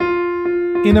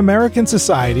In American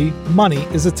society, money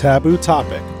is a taboo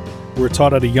topic. We're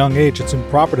taught at a young age it's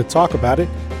improper to talk about it,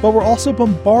 but we're also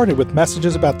bombarded with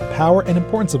messages about the power and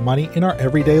importance of money in our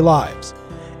everyday lives.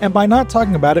 And by not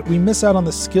talking about it, we miss out on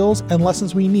the skills and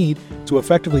lessons we need to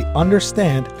effectively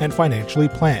understand and financially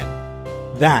plan.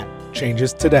 That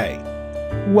changes today.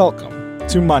 Welcome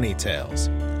to Money Tales.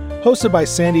 Hosted by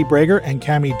Sandy Brager and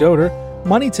Cami Doder,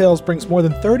 Money Tales brings more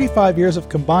than 35 years of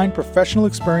combined professional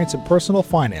experience in personal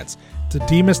finance to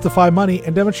demystify money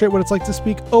and demonstrate what it's like to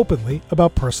speak openly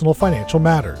about personal financial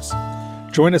matters.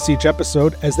 Join us each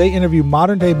episode as they interview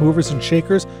modern-day movers and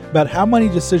shakers about how money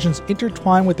decisions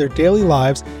intertwine with their daily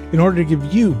lives in order to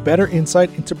give you better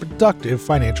insight into productive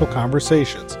financial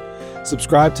conversations.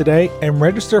 Subscribe today and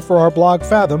register for our blog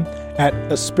Fathom at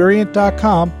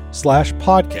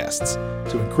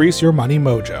aspiriant.com/podcasts to increase your money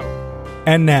mojo.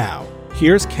 And now,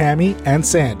 here's Cami and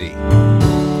Sandy.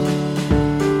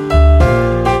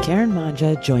 Karen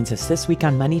Mangia joins us this week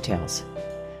on Money Tales.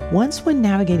 Once when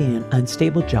navigating an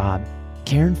unstable job,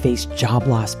 Karen faced job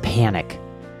loss panic.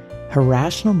 Her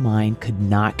rational mind could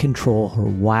not control her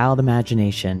wild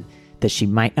imagination that she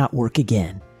might not work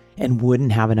again and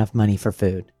wouldn't have enough money for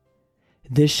food.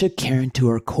 This shook Karen to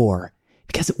her core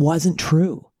because it wasn't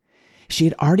true. She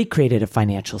had already created a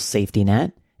financial safety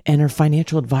net, and her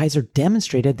financial advisor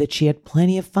demonstrated that she had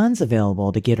plenty of funds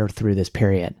available to get her through this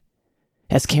period.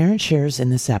 As Karen shares in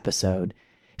this episode,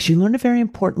 she learned a very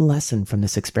important lesson from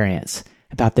this experience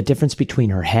about the difference between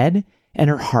her head and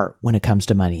her heart when it comes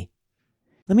to money.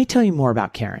 Let me tell you more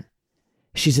about Karen.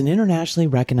 She's an internationally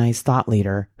recognized thought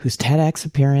leader whose TEDx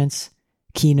appearance,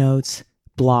 keynotes,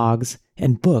 blogs,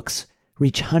 and books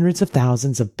reach hundreds of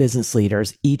thousands of business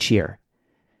leaders each year.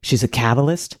 She's a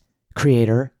catalyst,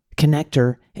 creator,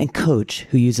 connector, and coach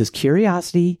who uses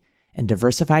curiosity and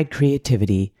diversified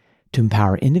creativity to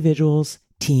empower individuals,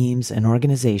 teams, and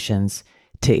organizations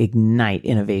to ignite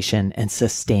innovation and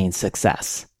sustain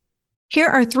success. Here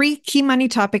are 3 key money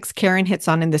topics Karen hits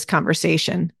on in this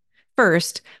conversation.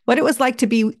 First, what it was like to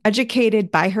be educated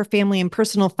by her family in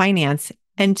personal finance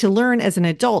and to learn as an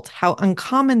adult how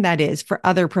uncommon that is for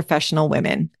other professional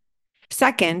women.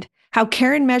 Second, how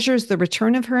Karen measures the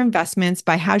return of her investments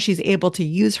by how she's able to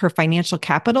use her financial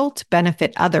capital to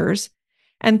benefit others.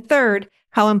 And third,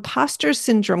 how imposter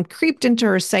syndrome creeped into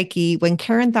her psyche when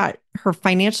Karen thought her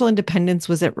financial independence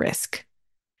was at risk.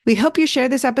 We hope you share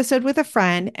this episode with a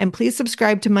friend, and please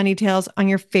subscribe to Money Tales on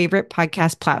your favorite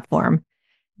podcast platform.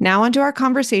 Now onto our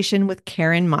conversation with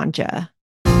Karen Mangia.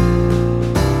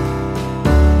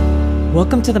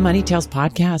 Welcome to the Money Tales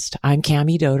podcast. I'm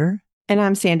Cami Doder. And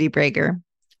I'm Sandy Brager.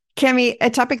 Cami, a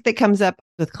topic that comes up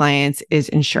with clients is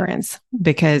insurance,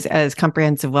 because as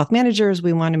comprehensive wealth managers,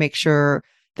 we want to make sure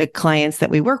the clients that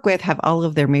we work with have all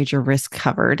of their major risks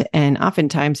covered. And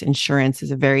oftentimes insurance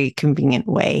is a very convenient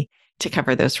way to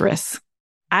cover those risks.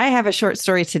 I have a short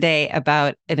story today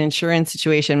about an insurance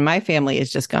situation my family has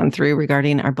just gone through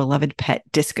regarding our beloved pet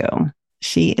Disco.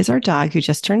 She is our dog who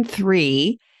just turned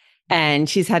 3, and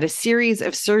she's had a series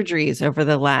of surgeries over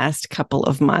the last couple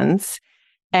of months.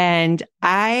 And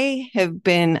I have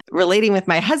been relating with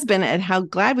my husband at how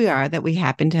glad we are that we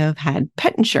happen to have had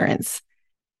pet insurance.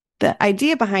 The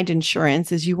idea behind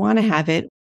insurance is you want to have it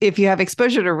if you have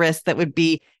exposure to risk that would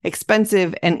be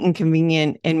expensive and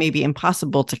inconvenient and maybe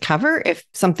impossible to cover if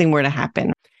something were to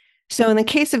happen. So in the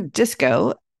case of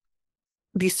Disco,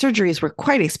 these surgeries were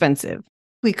quite expensive.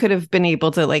 We could have been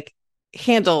able to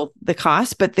handle the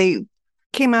cost, but they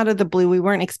came out of the blue. We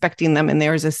weren't expecting them. And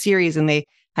there was a series and they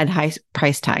had high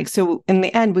price tags. So in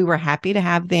the end, we were happy to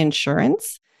have the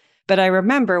insurance. But I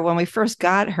remember when we first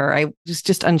got her, I was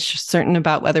just uncertain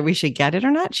about whether we should get it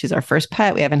or not. She's our first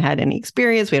pet. We haven't had any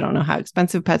experience. We don't know how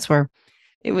expensive pets were.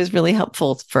 It was really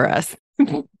helpful for us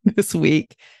this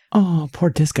week. Oh, poor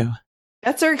Disco.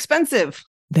 Pets are expensive.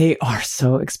 They are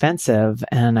so expensive.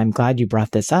 And I'm glad you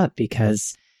brought this up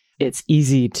because it's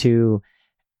easy to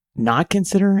not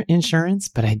consider insurance.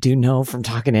 But I do know from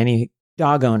talking to any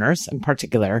dog owners in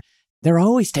particular, they're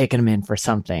always taking them in for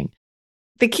something.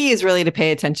 The key is really to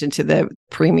pay attention to the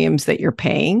premiums that you're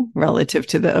paying relative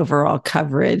to the overall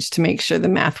coverage to make sure the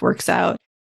math works out.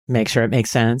 Make sure it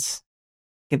makes sense.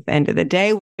 At the end of the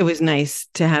day, it was nice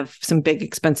to have some big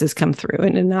expenses come through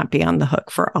and to not be on the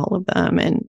hook for all of them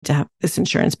and to have this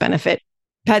insurance benefit.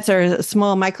 Pets are a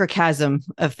small microcosm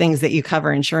of things that you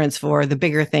cover insurance for. The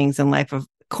bigger things in life, of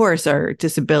course, are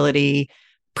disability,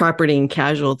 property and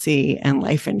casualty, and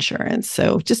life insurance.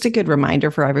 So just a good reminder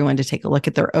for everyone to take a look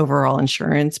at their overall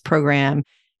insurance program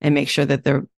and make sure that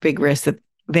the big risks that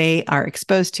they are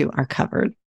exposed to are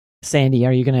covered. Sandy,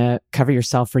 are you going to cover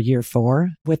yourself for year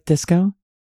 4 with Disco?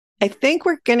 I think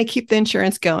we're going to keep the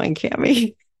insurance going,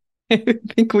 Cami. I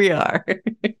think we are.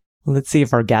 Let's see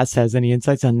if our guest has any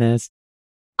insights on this.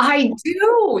 I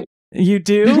do. You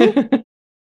do?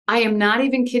 I am not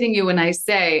even kidding you when I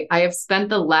say I have spent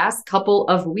the last couple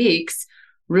of weeks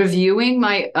reviewing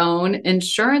my own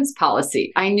insurance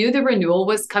policy. I knew the renewal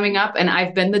was coming up, and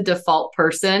I've been the default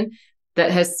person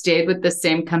that has stayed with the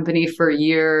same company for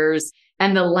years.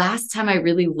 And the last time I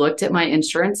really looked at my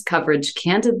insurance coverage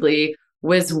candidly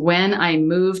was when I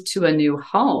moved to a new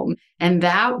home. And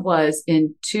that was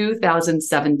in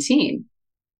 2017.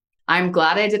 I'm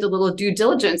glad I did a little due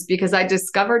diligence because I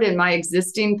discovered in my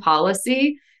existing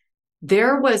policy,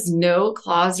 there was no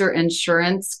clause or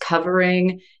insurance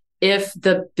covering if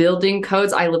the building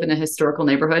codes, I live in a historical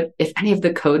neighborhood, if any of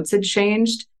the codes had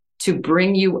changed to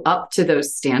bring you up to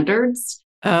those standards.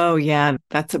 Oh, yeah,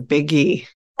 that's a biggie.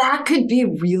 That could be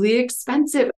really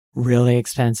expensive. Really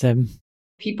expensive.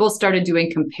 People started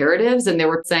doing comparatives and they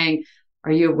were saying,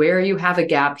 are you aware you have a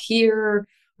gap here?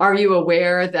 Are you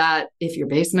aware that if your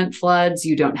basement floods,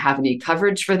 you don't have any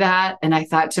coverage for that? And I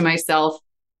thought to myself,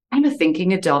 I'm a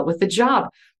thinking adult with a job.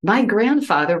 My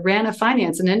grandfather ran a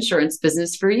finance and insurance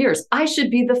business for years. I should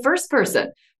be the first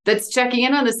person that's checking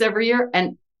in on this every year.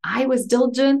 And I was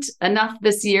diligent enough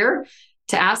this year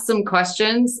to ask some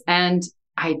questions. And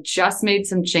I just made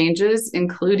some changes,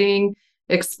 including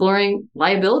exploring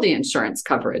liability insurance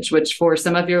coverage, which for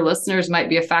some of your listeners might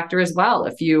be a factor as well.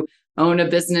 If you own a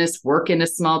business, work in a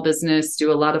small business,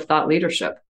 do a lot of thought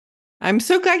leadership. I'm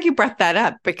so glad you brought that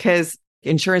up because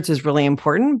insurance is really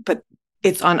important, but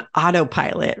it's on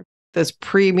autopilot. Those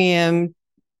premium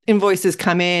invoices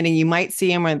come in and you might see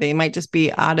them or they might just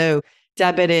be auto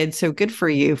debited. So good for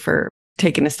you for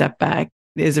taking a step back.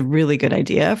 It is a really good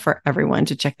idea for everyone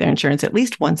to check their insurance at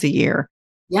least once a year.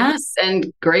 Yes.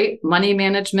 And great money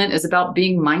management is about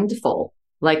being mindful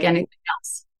like anything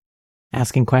else.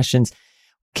 Asking questions.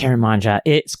 Karen Mangia,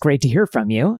 it's great to hear from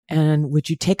you. And would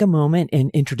you take a moment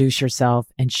and introduce yourself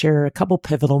and share a couple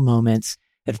pivotal moments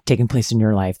that have taken place in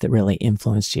your life that really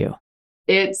influenced you?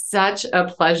 It's such a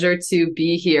pleasure to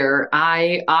be here.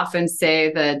 I often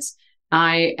say that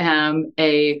I am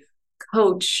a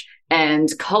coach and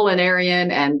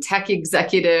culinarian and tech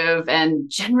executive and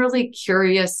generally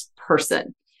curious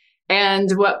person.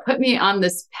 And what put me on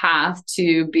this path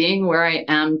to being where I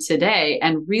am today,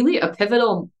 and really a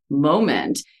pivotal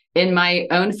moment in my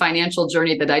own financial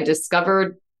journey that I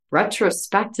discovered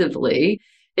retrospectively,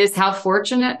 is how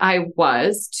fortunate I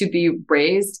was to be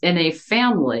raised in a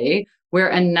family where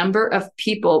a number of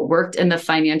people worked in the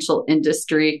financial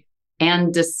industry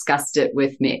and discussed it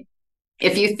with me.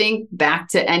 If you think back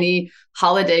to any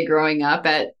holiday growing up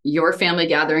at your family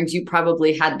gatherings, you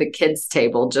probably had the kids'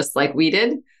 table just like we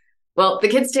did. Well, the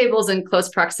kids' table is in close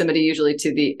proximity usually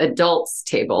to the adults'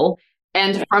 table.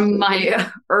 And from my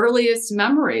earliest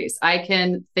memories, I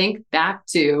can think back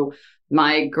to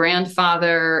my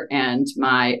grandfather and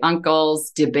my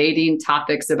uncles debating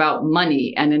topics about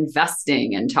money and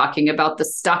investing and talking about the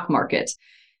stock market.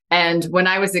 And when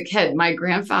I was a kid, my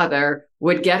grandfather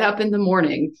would get up in the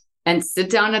morning and sit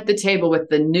down at the table with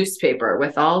the newspaper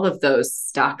with all of those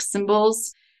stock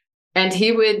symbols. And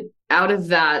he would, out of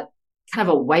that kind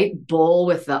of a white bowl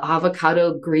with the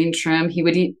avocado green trim, he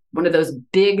would eat one of those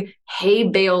big hay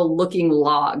bale looking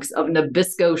logs of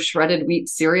Nabisco shredded wheat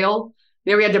cereal.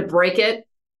 You know, we had to break it,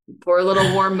 pour a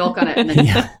little warm milk on it. And then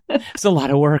Yeah, it's a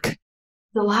lot of work. It's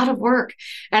a lot of work.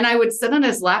 And I would sit on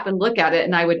his lap and look at it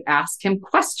and I would ask him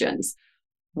questions.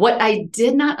 What I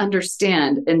did not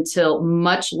understand until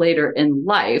much later in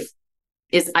life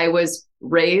is I was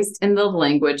raised in the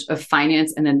language of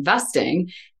finance and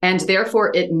investing. And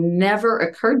therefore, it never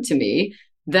occurred to me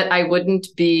that I wouldn't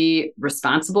be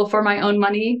responsible for my own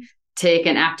money, take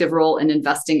an active role in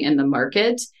investing in the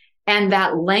market. And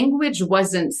that language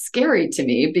wasn't scary to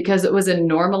me because it was a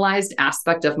normalized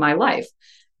aspect of my life.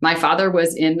 My father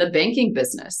was in the banking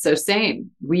business. So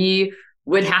same, we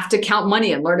would have to count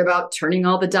money and learn about turning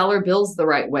all the dollar bills the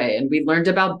right way. And we learned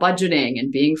about budgeting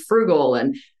and being frugal.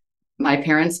 And my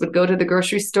parents would go to the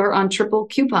grocery store on triple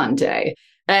coupon day.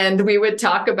 And we would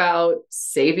talk about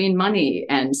saving money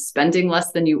and spending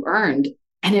less than you earned.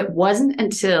 And it wasn't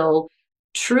until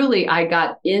truly I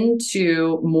got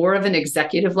into more of an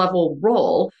executive level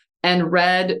role and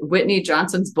read Whitney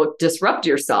Johnson's book, Disrupt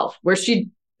Yourself, where she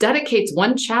dedicates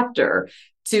one chapter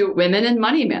to women in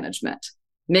money management,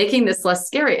 making this less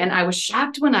scary. And I was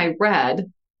shocked when I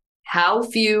read how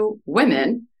few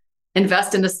women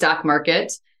invest in the stock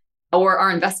market or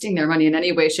are investing their money in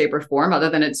any way, shape, or form, other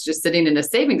than it's just sitting in a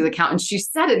savings account. And she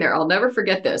said in there, I'll never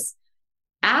forget this,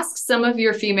 ask some of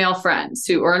your female friends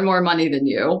who earn more money than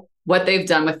you what they've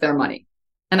done with their money.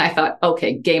 And I thought,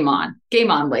 okay, game on,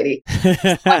 lady. So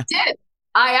I did.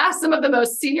 I asked some of the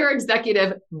most senior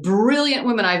executive, brilliant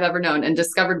women I've ever known and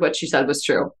discovered what she said was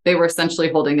true. They were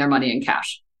essentially holding their money in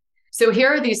cash. So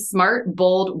here are these smart,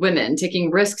 bold women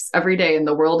taking risks every day in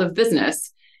the world of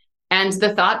business. And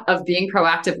the thought of being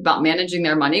proactive about managing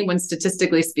their money, when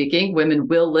statistically speaking, women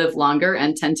will live longer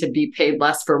and tend to be paid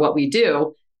less for what we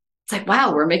do. It's like,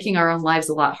 wow, we're making our own lives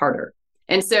a lot harder.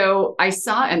 And so I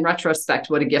saw in retrospect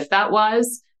what a gift that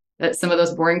was, that some of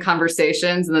those boring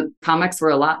conversations and the comics were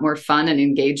a lot more fun and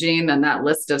engaging than that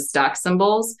list of stock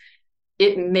symbols.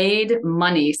 It made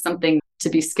money something to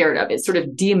be scared of. It sort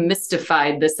of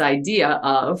demystified this idea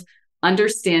of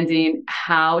understanding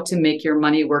how to make your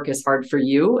money work as hard for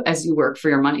you as you work for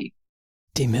your money.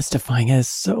 Demystifying is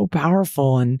so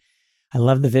powerful. And I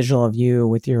love the visual of you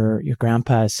with your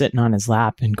grandpa sitting on his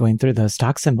lap and going through those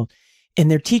stock symbols. And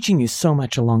they're teaching you so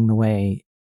much along the way.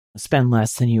 Spend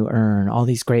less than you earn, all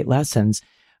these great lessons.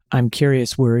 I'm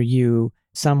curious, were you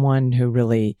someone who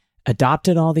really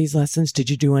adopted all these lessons? Did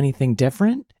you do anything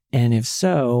different? And if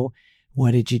so,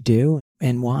 what did you do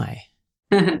and why?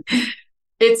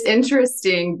 It's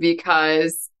interesting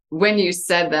because when you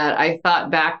said that, I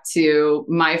thought back to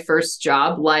my first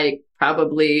job, like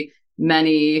probably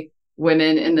many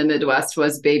women in the Midwest,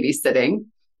 was babysitting.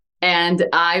 And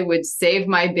I would save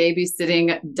my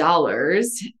babysitting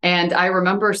dollars. And I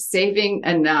remember saving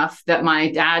enough that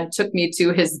my dad took me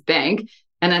to his bank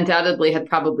and undoubtedly had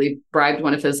probably bribed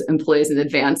one of his employees in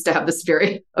advance to have this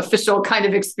very official kind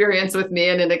of experience with me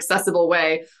in an accessible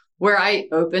way, where I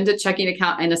opened a checking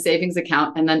account and a savings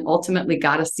account and then ultimately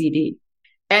got a CD.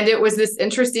 And it was this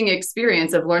interesting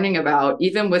experience of learning about,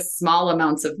 even with small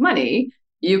amounts of money,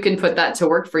 you can put that to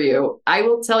work for you. I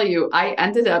will tell you, I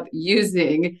ended up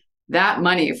using that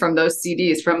money from those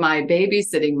CDs, from my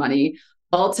babysitting money,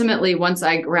 ultimately, once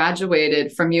I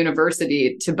graduated from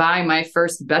university, to buy my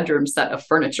first bedroom set of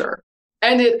furniture.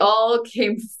 And it all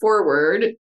came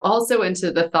forward also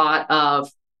into the thought of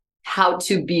how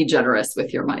to be generous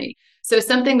with your money. So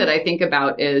something that I think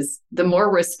about is the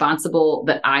more responsible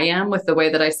that I am with the way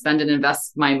that I spend and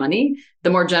invest my money, the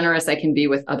more generous I can be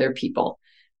with other people.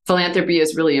 Philanthropy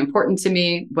is really important to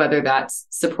me, whether that's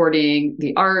supporting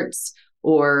the arts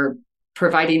or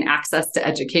providing access to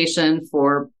education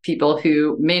for people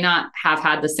who may not have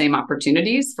had the same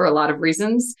opportunities for a lot of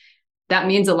reasons. That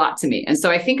means a lot to me. And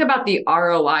so I think about the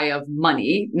ROI of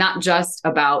money, not just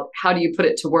about how do you put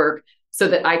it to work so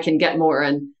that I can get more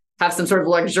and have some sort of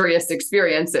luxurious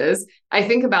experiences. I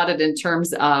think about it in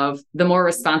terms of the more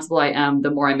responsible I am,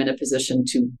 the more I'm in a position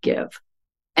to give.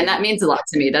 And that means a lot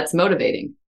to me. That's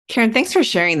motivating. Karen, thanks for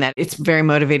sharing that. It's very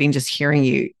motivating just hearing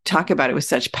you talk about it with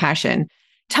such passion.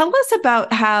 Tell us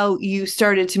about how you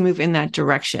started to move in that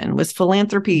direction. Was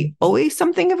philanthropy always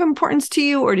something of importance to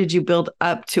you, or did you build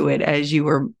up to it as you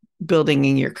were building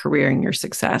in your career and your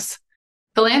success?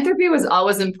 Philanthropy was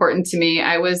always important to me.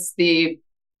 I was the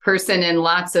person in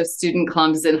lots of student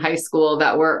clubs in high school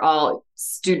that were all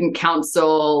student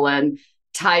council and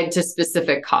tied to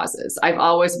specific causes. I've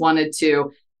always wanted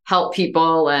to help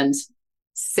people and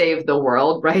save the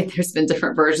world, right? There's been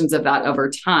different versions of that over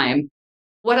time.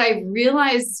 What I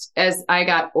realized as I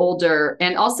got older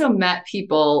and also met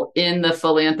people in the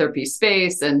philanthropy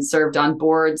space and served on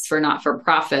boards for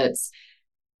not-for-profits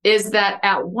is that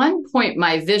at one point,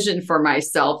 my vision for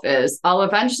myself is I'll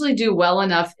eventually do well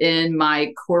enough in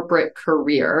my corporate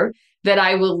career that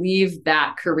I will leave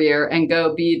that career and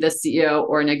go be the CEO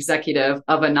or an executive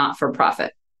of a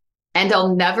not-for-profit. And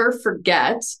I'll never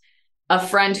forget a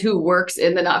friend who works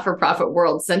in the not-for-profit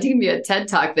world sending me a TED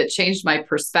Talk that changed my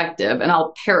perspective. And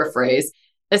I'll paraphrase.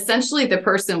 Essentially, the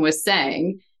person was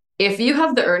saying, if you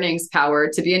have the earnings power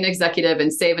to be an executive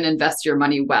and save and invest your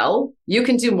money well, you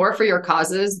can do more for your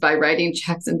causes by writing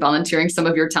checks and volunteering some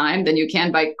of your time than you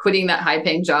can by quitting that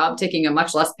high-paying job, taking a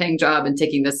much less paying job, and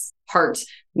taking this heart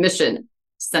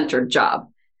mission-centered job.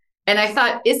 And I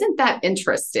thought, isn't that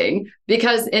interesting?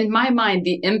 Because in my mind,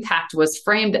 the impact was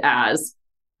framed as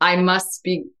I must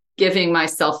be giving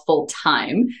myself full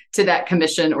time to that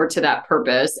commission or to that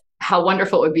purpose. How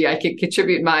wonderful it would be I could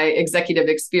contribute my executive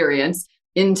experience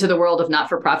into the world of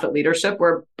not-for-profit leadership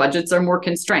where budgets are more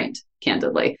constrained,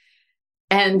 candidly.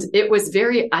 And it was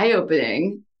very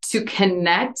eye-opening to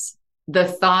connect the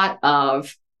thought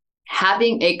of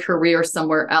having a career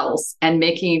somewhere else and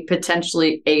making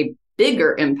potentially a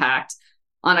bigger impact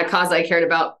on a cause I cared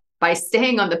about by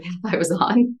staying on the path I was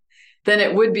on than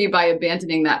it would be by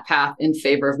abandoning that path in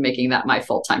favor of making that my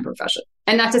full-time profession.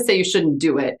 And not to say you shouldn't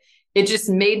do it. It just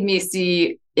made me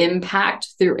see impact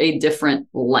through a different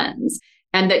lens,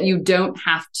 and that you don't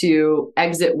have to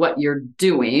exit what you're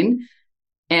doing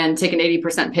and take an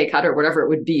 80% pay cut or whatever it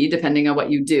would be, depending on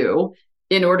what you do,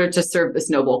 in order to serve this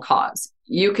noble cause.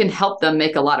 You can help them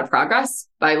make a lot of progress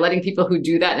by letting people who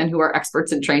do that and who are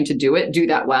experts and trained to do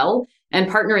that well, and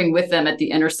partnering with them at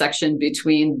the intersection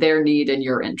between their need and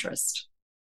your interest.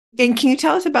 And can you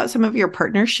tell us about some of your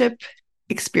partnership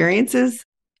experiences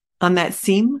on that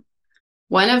theme?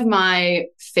 One of my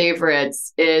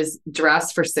favorites is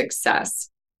Dress for Success.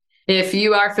 If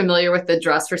you are familiar with the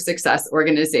Dress for Success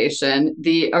organization,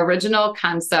 the original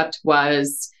concept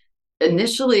was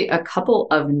initially a couple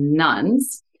of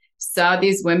nuns saw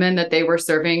these women that they were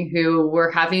serving who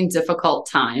were having difficult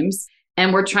times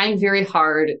and were trying very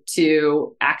hard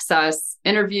to access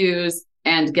interviews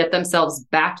and get themselves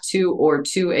back to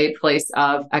a place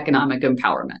of economic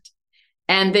empowerment.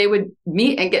 And they would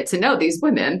meet and get to know these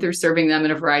women through serving them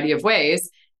in a variety of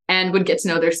ways, and would get to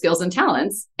know their skills and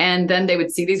talents. And then they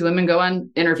would see these women go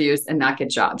on interviews and not get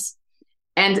jobs.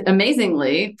 And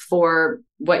amazingly, for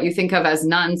what you think of as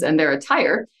nuns and their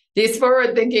attire, these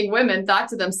forward-thinking women thought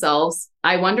to themselves,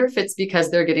 I wonder if it's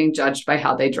because they're getting judged by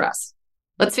how they dress.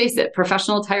 Let's face it,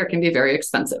 professional attire can be very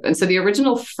expensive. And so the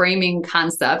original framing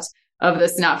concept of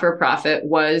this not-for-profit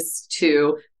was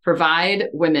to provide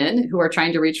women who are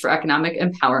trying to reach for economic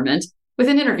empowerment with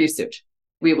an interview suit.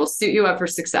 We will suit you up for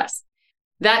success.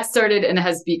 That started and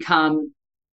has become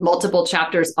multiple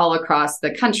chapters all across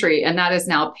the country. And that is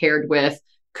now paired with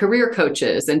career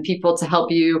coaches and people to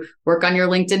help you work on your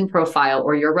LinkedIn profile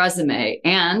or your resume.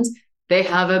 And they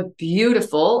have a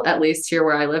beautiful, at least here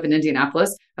where I live in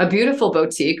Indianapolis, a beautiful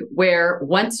boutique where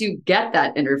once you get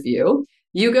that interview,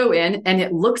 you go in and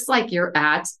it looks like you're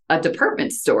at a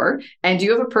department store and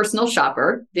you have a personal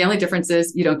shopper. The only difference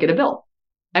is you don't get a bill.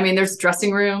 I mean, there's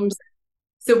dressing rooms.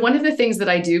 So one of the things that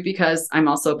I do, because I'm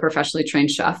also a professionally trained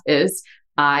chef, is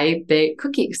I bake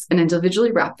cookies and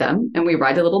individually wrap them. And we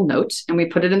write a little note and we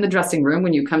put it in the dressing room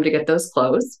when you come to get those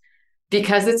clothes,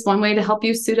 because it's one way to help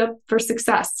you suit up for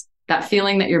success, that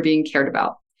feeling that you're being cared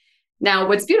about. Now,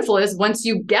 what's beautiful is once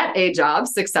you get a job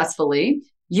successfully,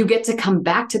 you get to come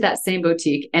back to that same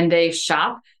boutique and they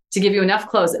shop to give you enough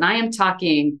clothes. And I am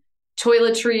talking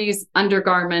toiletries,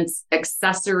 undergarments,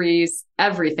 accessories,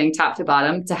 everything top to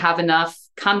bottom to have enough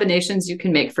combinations you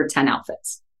can make for 10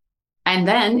 outfits. And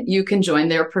then you can join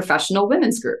their professional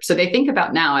women's group. So they think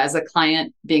about now as a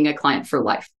client being a client for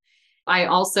life. I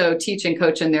also teach and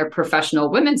coach in their professional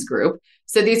women's group.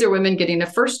 So these are women getting a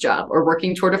first job or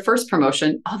working toward a first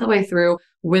promotion, all the way through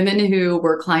women who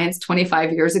were clients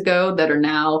 25 years ago that are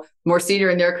now more senior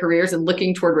in their careers and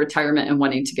looking toward retirement and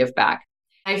wanting to give back.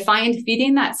 I find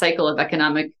feeding that cycle of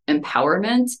economic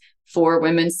empowerment for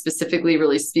women specifically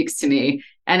really speaks to me.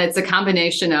 And it's a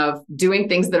combination of doing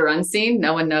things that are unseen.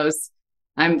 No one knows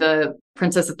I'm the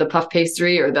princess of the puff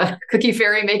pastry or the cookie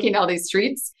fairy making all these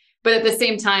treats. But at the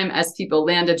same time, as people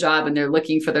land a job and they're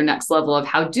looking for their next level of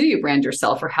how do you brand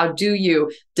yourself or how do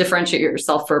you differentiate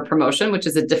yourself for a promotion, which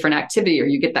is a different activity, or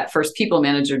you get that first people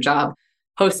manager job,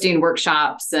 hosting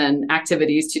workshops and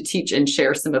activities to teach and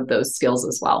share some of those skills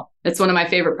as well. It's one of my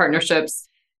favorite partnerships.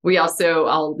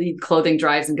 I'll lead clothing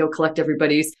drives and go collect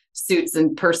everybody's suits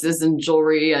and purses and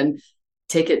jewelry and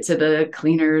take it to the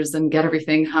cleaners and get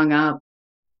everything hung up.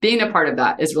 Being a part of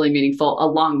that is really meaningful,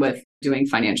 along with doing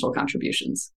financial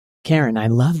contributions. Karen, I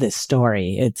love this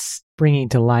story. It's bringing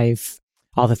to life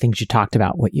all the things you talked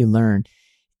about, what you learned.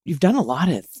 You've done a lot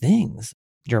of things.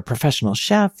 You're a professional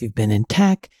chef. You've been in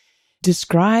tech.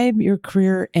 Describe your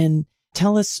career and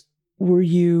tell us, were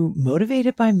you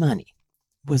motivated by money?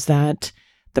 Was that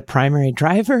the primary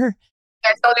driver?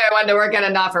 I told you I wanted to work at a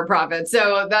not-for-profit.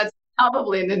 So that's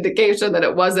probably an indication that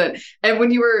it wasn't. And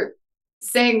when you were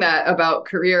saying that about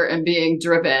career and being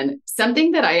driven,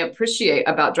 something that I appreciate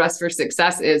about Dress for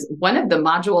Success is one of the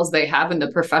modules they have in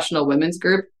the professional women's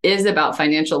group is about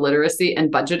financial literacy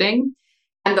and budgeting.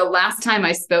 And the last time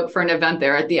I spoke for an event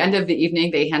there, at the end of the evening,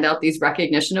 they hand out these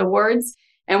recognition awards.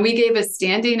 And we gave a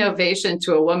standing ovation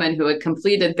to a woman who had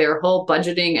completed their whole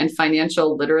budgeting and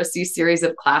financial literacy series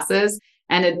of classes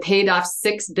and had paid off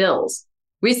 6 bills.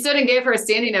 We stood and gave her a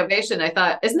standing ovation. I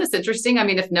thought, isn't this interesting? I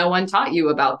mean, if no one taught you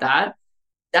about that,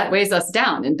 that weighs us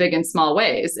down in big and small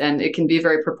ways. And it can be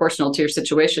very proportional to your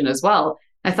situation as well.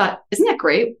 I thought, isn't that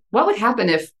great? What would happen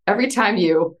if every time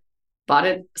you bought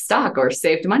a stock or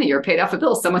saved money or paid off a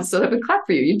bill, someone stood up and clapped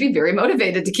for you? You'd be very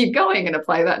motivated to keep going and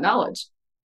apply that knowledge.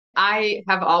 I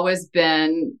have always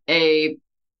been a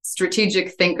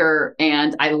strategic thinker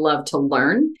and I love to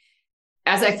learn.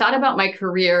 As I thought about my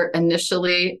career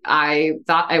initially, I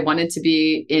thought I wanted to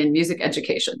be in music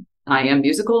education. I am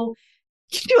musical.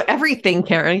 You can do everything,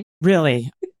 Karen.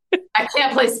 Really? I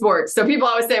can't play sports. So people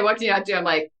always say, what can you not do? I'm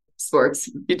like, sports.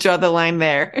 You draw the line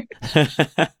there.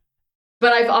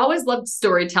 But I've always loved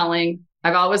storytelling.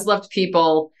 I've always loved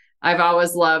people. I've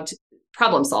always loved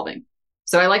problem solving.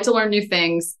 So I like to learn new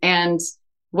things. And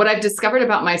what I've discovered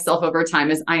about myself over time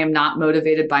is I am not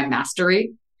motivated by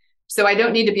mastery. So I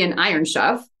don't need to be an iron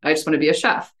chef. I just want to be a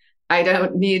chef. I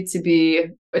don't need to be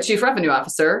a chief revenue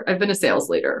officer. I've been a sales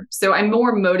leader. So I'm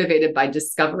more motivated by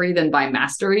discovery than by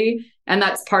mastery. And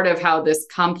that's part of how this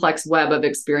complex web of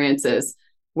experiences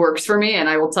works for me. And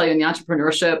I will tell you, in the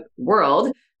entrepreneurship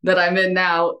world that I'm in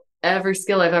now, every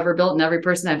skill I've ever built and every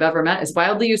person I've ever met is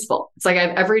wildly useful. It's like I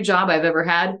have every job I've ever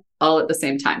had all at the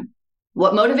same time.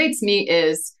 What motivates me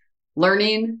is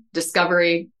learning,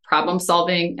 discovery, problem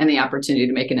solving, and the opportunity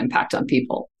to make an impact on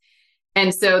people.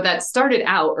 And so that started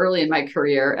out early in my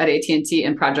career at AT&T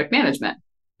in project management.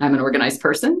 I'm an organized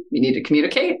person. You need to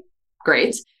communicate.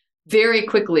 Great. Very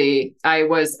quickly, I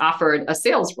was offered a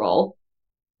sales role,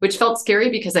 which felt scary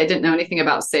because I didn't know anything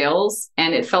about sales.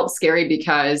 And it felt scary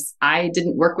because I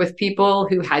didn't work with people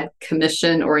who had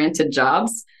commission-oriented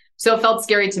jobs. So it felt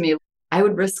scary to me. I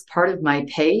would risk part of my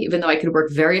pay, even though I could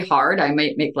work very hard. I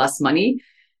might make less money.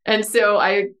 And so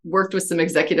I worked with some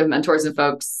executive mentors and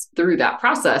folks through that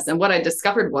process. And what I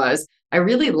discovered was I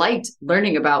really liked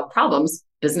learning about problems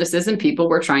businesses and people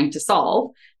were trying to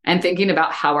solve and thinking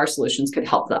about how our solutions could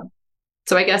help them.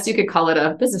 So I guess you could call it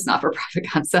a business not-for-profit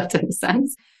concept in a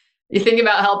sense. You think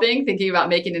about helping, thinking about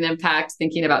making an impact,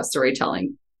 thinking about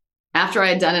storytelling. After I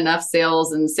had done enough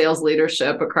sales and sales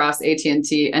leadership across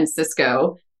AT&T and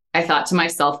Cisco, I thought to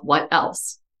myself, what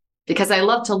else? Because I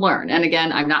love to learn. And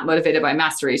again, I'm not motivated by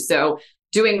mastery. So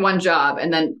doing one job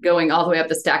and then going all the way up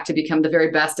the stack to become the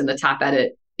very best and the top at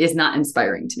it is not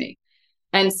inspiring to me.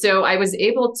 And so I was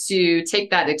able to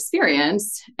take that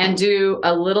experience and do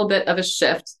a little bit of a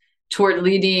shift toward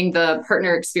leading the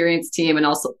partner experience team and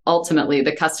also ultimately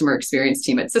the customer experience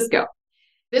team at Cisco.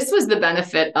 This was the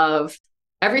benefit of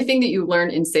everything that you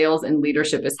learn in sales and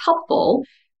leadership is helpful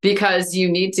because you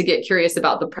need to get curious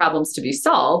about the problems to be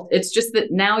solved. It's just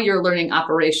that now you're learning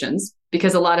operations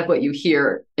because a lot of what you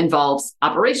hear involves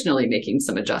operationally making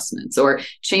some adjustments or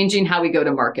changing how we go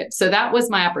to market. So that was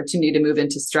my opportunity to move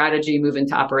into strategy, move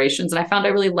into operations. And I found I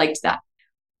really liked that.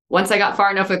 Once I got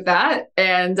far enough with that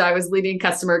and I was leading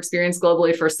customer experience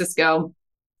globally for Cisco,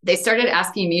 they started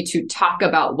asking me to talk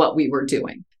about what we were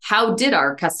doing. How did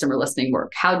our customer listening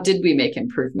work? How did we make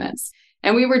improvements?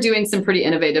 And we were doing some pretty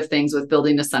innovative things with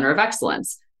building a center of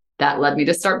excellence. That led me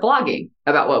to start blogging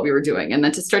about what we were doing and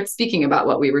then to start speaking about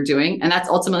what we were doing. And that's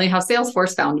ultimately how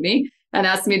Salesforce found me and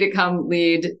asked me to come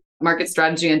lead market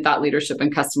strategy and thought leadership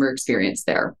and customer experience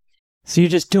there. So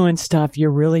you're just doing stuff you're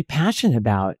really passionate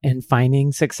about and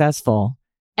finding successful.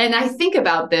 And I think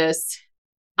about this,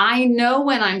 I know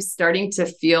when I'm starting to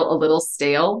feel a little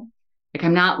stale, like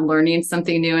I'm not learning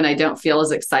something new and I don't feel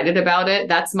as excited about it.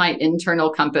 That's my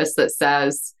internal compass that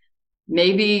says,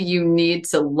 maybe you need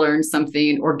to learn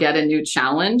something or get a new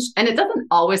challenge. And it doesn't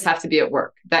always have to be at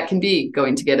work. That can be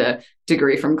going to get a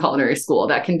degree from culinary school.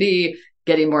 That can be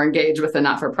getting more engaged with a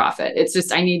not-for-profit. It's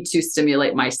just, I need to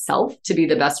stimulate myself to be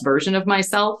the best version of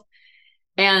myself.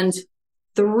 And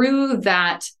through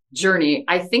that journey,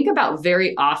 I think about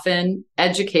very often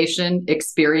education,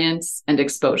 experience, and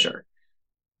exposure.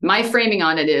 My framing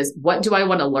on it is, what do I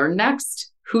want to learn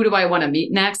next? Who do I want to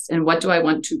meet next? And what do I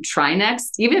want to try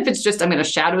next? Even if it's just, I'm going to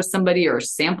shadow somebody or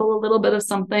sample a little bit of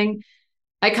something,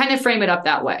 I kind of frame it up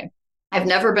that way. I've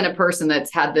never been a person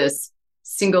that's had this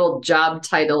single job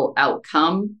title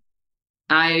outcome.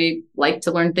 I like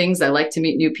to learn things. I like to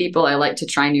meet new people. I like to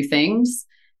try new things.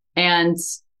 And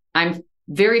I'm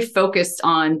very focused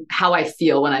on how I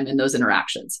feel when I'm in those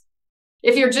interactions.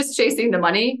 If you're just chasing the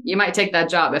money, you might take that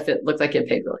job if it looks like it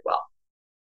paid really well.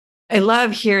 I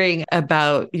love hearing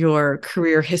about your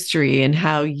career history and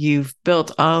how you've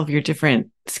built all of your different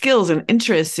skills and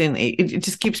interests, and it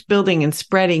just keeps building and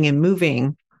spreading and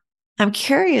moving. I'm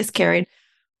curious, Karen,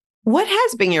 what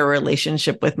has been your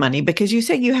relationship with money? Because you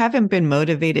said you haven't been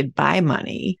motivated by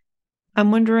money.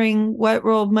 I'm wondering what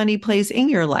role money plays in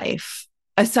your life,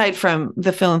 aside from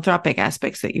the philanthropic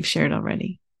aspects that you've shared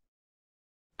already.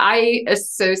 I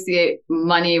associate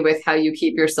money with how you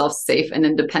keep yourself safe and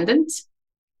independent.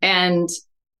 And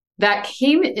that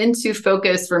came into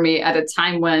focus for me at a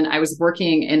time when I was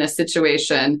working in a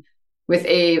situation with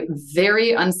a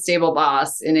very unstable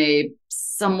boss in a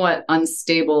somewhat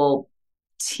unstable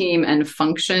team and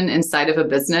function inside of a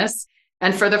business.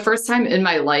 And for the first time in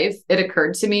my life, it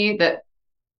occurred to me that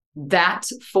that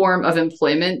form of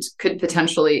employment could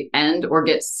potentially end or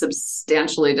get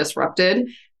substantially disrupted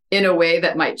in a way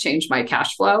that might change my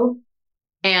cash flow.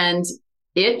 And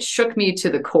it shook me to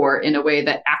the core in a way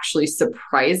that actually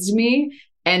surprised me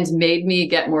and made me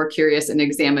get more curious and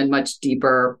examine much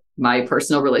deeper my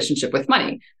personal relationship with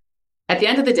money. At the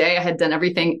end of the day, I had done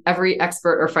everything every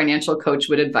expert or financial coach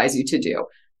would advise you to do.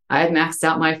 I had maxed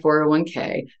out my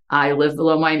 401k. I live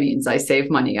below my means. I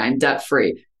save money. I'm debt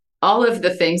free. All of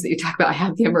the things that you talk about, I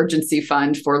have the emergency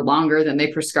fund for longer than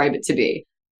they prescribe it to be.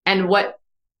 And what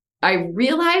I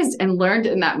realized and learned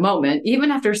in that moment,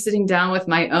 even after sitting down with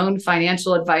my own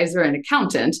financial advisor and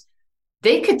accountant,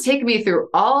 they could take me through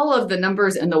all of the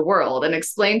numbers in the world and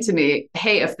explain to me,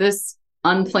 hey, if this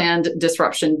unplanned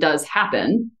disruption does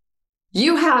happen,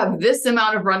 you have this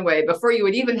amount of runway before you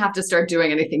would even have to start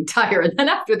doing anything dire. And then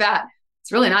after that,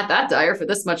 it's really not that dire for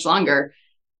this much longer.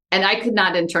 And I could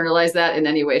not internalize that in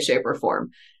any way, shape, or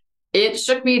form. It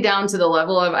shook me down to the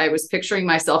level of I was picturing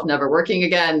myself never working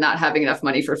again, not having enough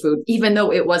money for food, even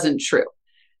though it wasn't true.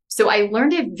 So I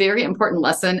learned a very important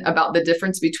lesson about the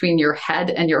difference between your head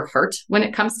and your heart when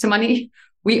it comes to money.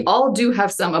 We all do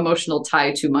have some emotional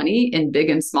tie to money in big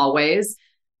and small ways.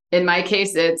 In my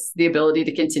case, it's the ability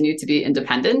to continue to be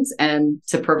independent and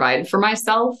to provide for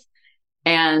myself.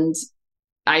 And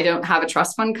I don't have a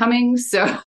trust fund coming.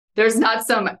 So there's not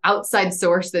some outside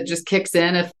source that just kicks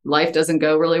in if life doesn't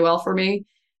go really well for me.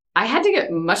 I had to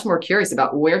get much more curious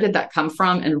about where did that come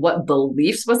from and what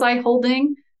beliefs was I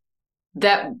holding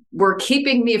that were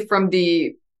keeping me from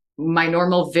my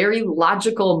normal, very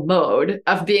logical mode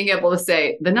of being able to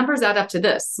say, the numbers add up to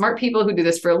this. Smart people who do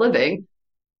this for a living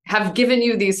have given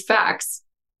you these facts.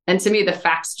 And to me, the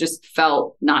facts just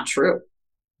felt not true,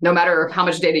 no matter how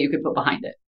much data you could put behind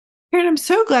it. Karen, I'm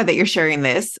so glad that you're sharing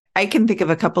this. I can think of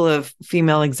a couple of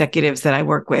female executives that I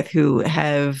work with who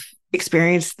have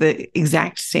experienced the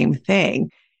exact same thing.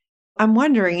 I'm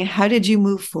wondering, how did you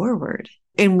move forward?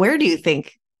 And where do you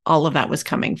think all of that was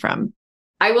coming from?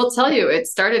 I will tell you, it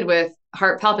started with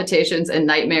heart palpitations and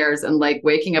nightmares and like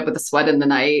waking up with a sweat in the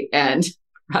night and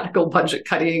radical budget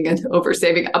cutting and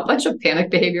oversaving, a bunch of panic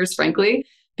behaviors, frankly,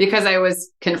 because I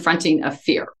was confronting a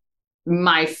fear.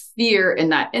 My fear in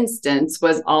that instance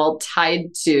was all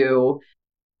tied to,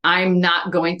 I'm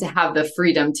not going to have the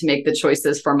freedom to make the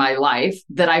choices for my life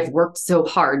that I've worked so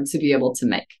hard to be able to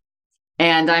make.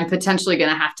 And I'm potentially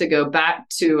going to have to go back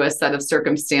to a set of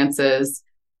circumstances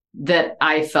that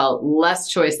I felt less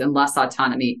choice and less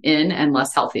autonomy in and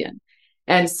less healthy in.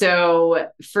 And so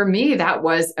for me, that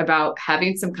was about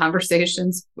having some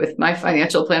conversations with my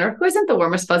financial planner, who isn't the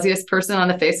warmest, fuzziest person on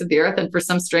the face of the earth, and for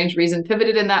some strange reason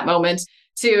pivoted in that moment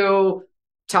to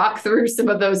talk through some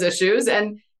of those issues.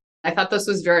 And I thought this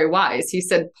was very wise. He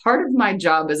said, part of my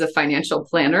job as a financial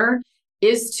planner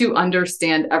is to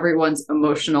understand everyone's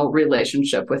emotional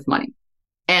relationship with money.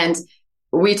 And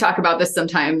we talk about this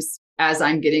sometimes as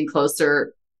I'm getting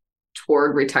closer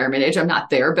toward retirement age. I'm not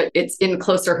there, but it's in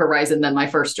closer horizon than my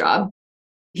first job.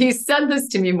 He said this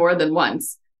to me more than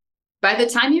once. By the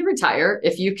time you retire,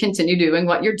 if you continue doing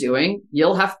what you're doing,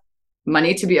 you'll have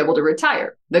money to be able to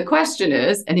retire. The question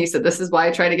is, and he said, this is why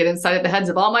I try to get inside of the heads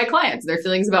of all my clients, their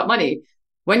feelings about money.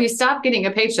 When you stop getting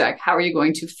a paycheck, how are you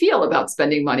going to feel about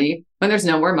spending money when there's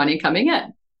no more money coming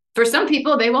in? For some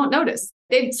people, they won't notice.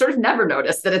 They sort of never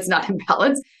notice that it's not in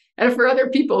balance. And for other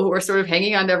people who are sort of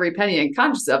hanging on to every penny and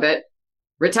conscious of it,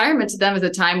 retirement to them is a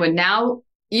time when now,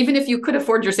 even if you could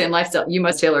afford your same lifestyle, you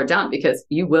must tailor it down because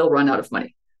you will run out of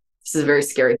money. This is a very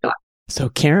scary thought. So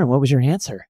Karen, what was your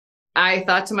answer? I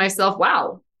thought to myself,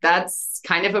 wow, that's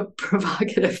kind of a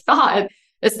provocative thought,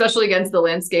 especially against the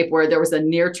landscape where there was a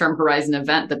near-term horizon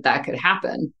event that could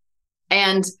happen.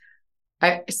 And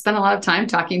I spent a lot of time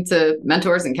talking to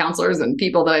mentors and counselors and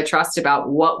people that I trust about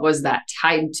what was that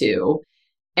tied to.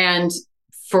 And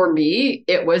for me,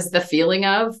 it was the feeling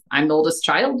of, I'm the oldest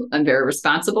child. I'm very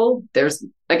responsible. There's,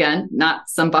 again, not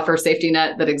some buffer safety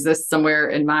net that exists somewhere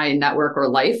in my network or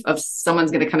life of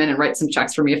someone's going to come in and write some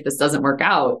checks for me if this doesn't work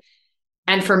out.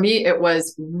 And for me, it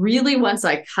was really, once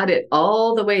I cut it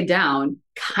all the way down,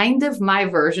 kind of my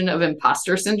version of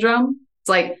imposter syndrome. It's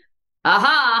like,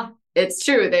 aha, it's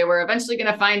true. They were eventually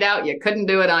going to find out you couldn't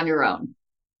do it on your own.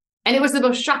 And it was the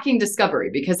most shocking discovery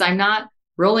because I'm not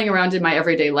rolling around in my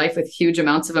everyday life with huge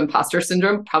amounts of imposter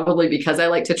syndrome, probably because I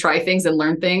like to try things and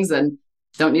learn things and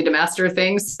don't need to master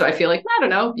things. So I feel like, I don't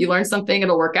know, you learn something,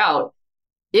 it'll work out.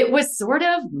 It was sort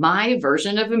of my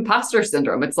version of imposter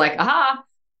syndrome. It's like, aha.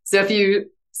 So if you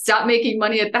stop making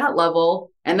money at that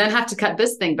level and then have to cut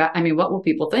this thing back, I mean, what will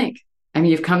people think? I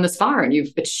mean, you've come this far and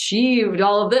you've achieved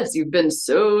all of this. You've been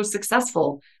so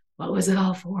successful. What was it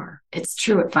all for? It's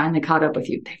true. It finally caught up with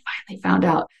you. They finally found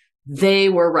out. They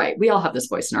were right. We all have this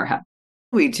voice in our head.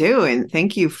 We do. And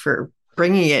thank you for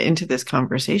bringing it into this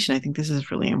conversation. I think this is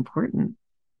really important.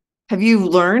 Have you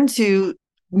learned to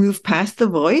move past the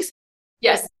voice?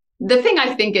 Yes. The thing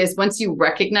I think is once you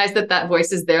recognize that that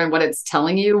voice is there and what it's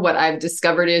telling you, what I've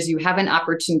discovered is you have an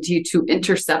opportunity to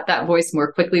intercept that voice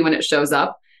more quickly when it shows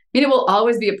up. I mean, it will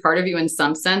always be a part of you in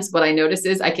some sense. What I notice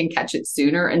is I can catch it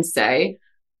sooner and say,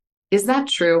 is that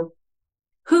true?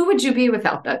 Who would you be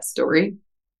without that story?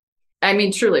 I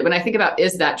mean, truly, when I think about,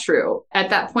 is that true?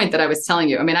 At that point that I was telling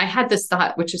you, I mean, I had this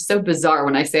thought, which is so bizarre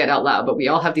when I say it out loud, but we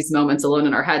all have these moments alone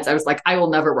in our heads. I was like, I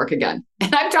will never work again.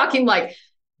 And I'm talking like,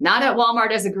 not at Walmart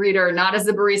as a greeter, not as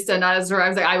a barista, not as I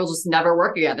was like, I will just never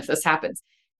work again if this happens.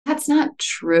 That's not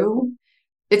true.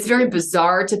 It's very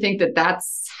bizarre to think that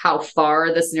that's how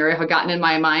far the scenario had gotten in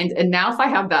my mind. And now if I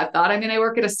have that thought, I mean, I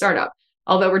work at a startup,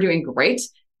 although we're doing great.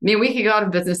 I mean, we could go out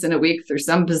of business in a week through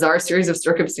some bizarre series of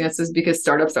circumstances because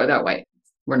startups are that way.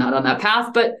 We're not on that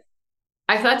path. But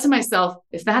I thought to myself,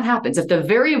 if that happens, if the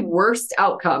very worst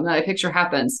outcome that I picture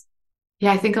happens,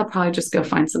 yeah, I think I'll probably just go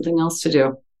find something else to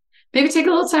do. Maybe take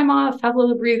a little time off, have a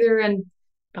little breather, and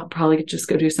I'll probably just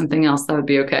go do something else. That would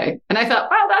be okay. And I thought,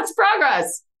 wow, that's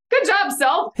progress. Good job,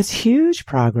 self. It's huge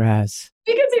progress.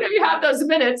 Because, you have those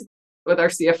minutes with our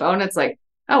CFO and it's like,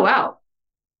 oh, wow.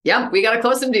 Yeah, we got to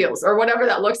close some deals or whatever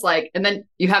that looks like. And then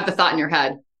you have the thought in your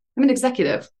head, I'm an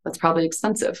executive. That's probably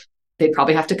expensive. They'd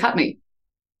probably have to cut me.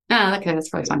 Okay, that's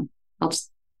probably fine. I'll just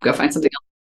go find something else.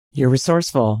 You're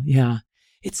resourceful. Yeah.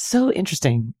 It's so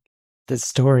interesting. The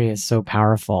story is so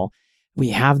powerful. We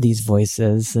have these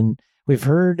voices and we've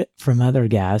heard from other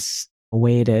guests, a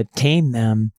way to tame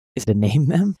them is to name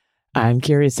them. I'm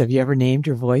curious, have you ever named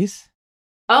your voice?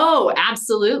 Oh,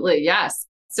 absolutely. Yes.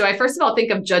 So I first of all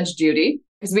think of Judge Judy,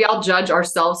 because we all judge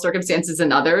ourselves, circumstances,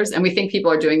 and others. And we think people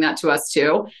are doing that to us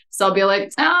too. So I'll be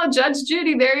like, oh, Judge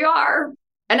Judy, there you are.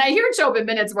 And I hear it show up in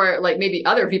minutes where like maybe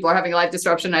other people are having a life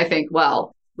disruption. And I think,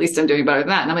 well, at least I'm doing better than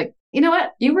that. And I'm like, you know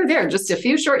what? You were there just a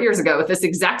few short years ago with this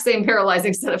exact same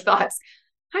paralyzing set of thoughts.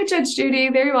 Hi, Judge Judy.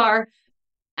 There you are.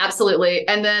 Absolutely.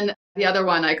 And then the other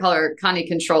one, I call her Connie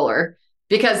Controller,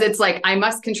 because it's like, I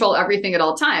must control everything at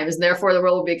all times. And therefore, the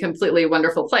world will be a completely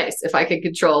wonderful place. If I could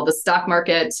control the stock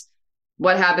market,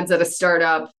 what happens at a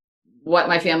startup, what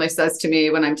my family says to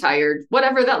me when I'm tired,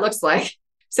 whatever that looks like.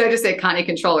 So I just say Connie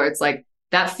Controller. It's like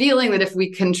that feeling that if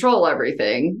we control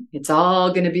everything, it's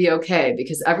all going to be okay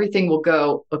because everything will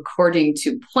go according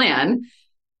to plan.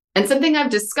 And something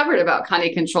I've discovered about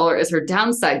Connie Controller is her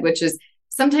downside, which is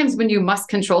sometimes when you must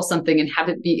control something and have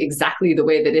it be exactly the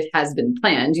way that it has been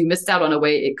planned, you missed out on a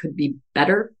way it could be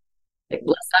better, like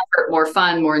less effort, more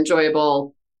fun, more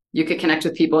enjoyable. You could connect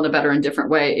with people in a better and different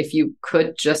way if you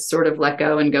could just sort of let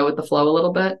go and go with the flow a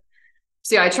little bit.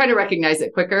 So yeah, I try to recognize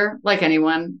it quicker. Like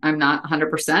anyone, I'm not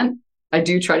 100%. I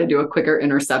do try to do a quicker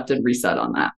intercept and reset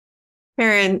on that.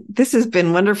 Karen, this has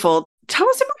been wonderful. Tell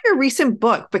us about your recent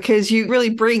book, because you really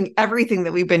bring everything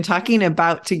that we've been talking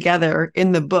about together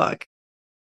in the book.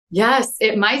 Yes,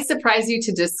 it might surprise you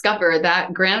to discover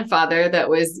that grandfather that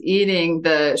was eating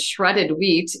the shredded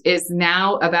wheat is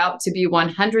now about to be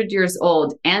 100 years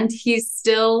old, and he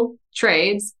still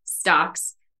trades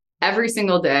stocks every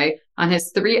single day on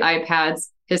his 3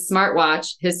 iPads, his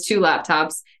smartwatch, his 2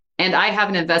 laptops. And I have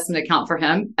an investment account for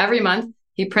him. Every month,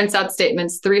 he prints out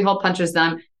statements, 3 hole punches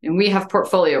them, and we have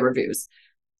portfolio reviews.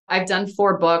 I've done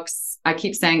 4 books. I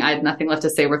keep saying I had nothing left to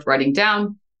say worth writing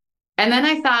down. And then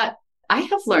I thought, I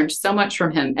have learned so much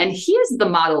from him. And he is the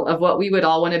model of what we would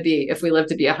all want to be if we live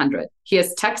to be 100. He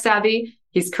is tech savvy.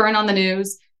 He's current on the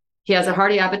news. He has a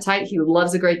hearty appetite. He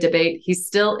loves a great debate. He's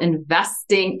still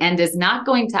investing and is not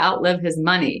going to outlive his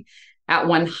money at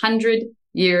 100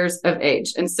 years of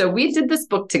age. And so we did this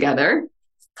book together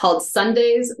called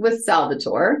Sundays with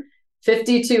Salvatore,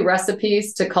 52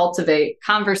 recipes to cultivate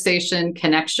conversation,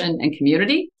 connection, and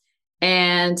community.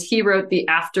 And he wrote the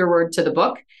afterword to the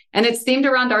book. And it's themed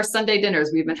around our Sunday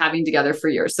dinners we've been having together for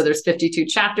years. So there's 52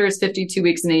 chapters, 52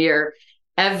 weeks in a year.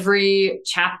 Every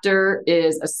chapter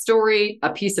is a story,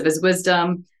 a piece of his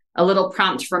wisdom, a little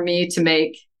prompt for me to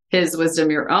make his wisdom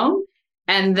your own.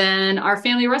 And then our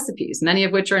family recipes, many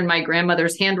of which are in my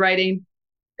grandmother's handwriting.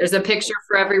 There's a picture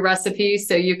for every recipe,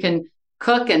 so you can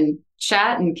cook and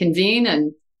chat and convene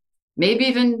and maybe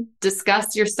even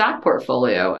discuss your stock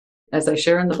portfolio, as I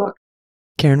share in the book.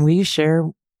 Karen, will you share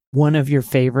one of your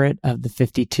favorite of the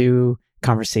 52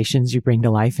 conversations you bring to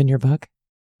life in your book?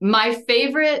 My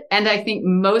favorite, and I think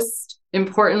most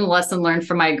important lesson learned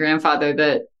from my grandfather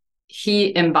that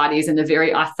he embodies in a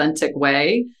very authentic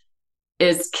way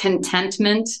is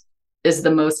contentment is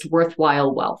the most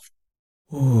worthwhile wealth.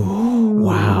 Ooh,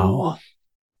 wow.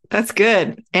 That's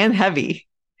good and heavy.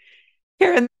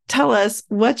 Karen, tell us,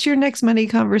 what's your next money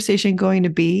conversation going to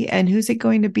be and who's it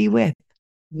going to be with?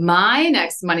 My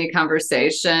next money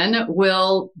conversation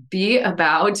will be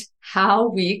about how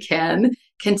we can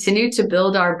continue to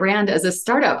build our brand as a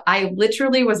startup. I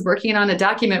literally was working on a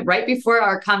document right before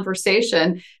our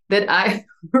conversation that I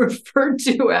referred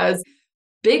to as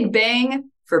Big Bang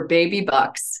for Baby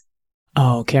Bucks.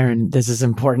 Oh, Karen, this is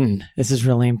important. This is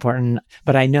really important.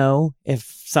 But I know if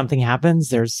something happens,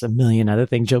 there's a million other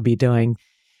things you'll be doing.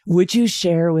 Would you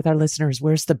share with our listeners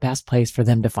where's the best place for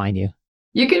them to find you?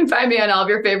 You can find me on all of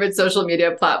your favorite social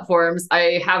media platforms.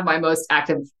 I have my most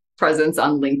active presence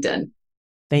on LinkedIn.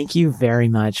 Thank you very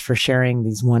much for sharing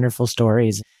these wonderful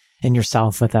stories and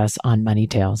yourself with us on Money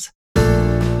Tales.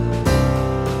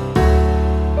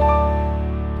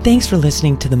 Thanks for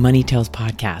listening to the Money Tales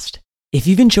podcast. If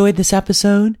you've enjoyed this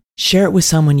episode, share it with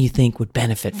someone you think would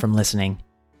benefit from listening.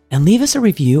 And leave us a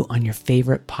review on your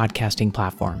favorite podcasting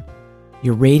platform.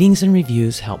 Your ratings and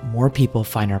reviews help more people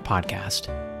find our podcast.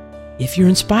 If you're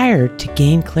inspired to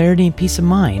gain clarity and peace of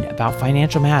mind about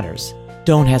financial matters,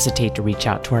 don't hesitate to reach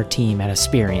out to our team at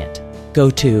Aspirient. Go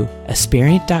to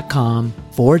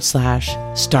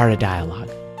aspirient.com/start a dialogue.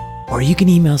 Or you can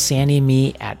email Sandy and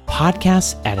me at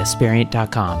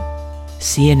podcasts@aspirient.com.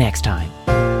 See you next time.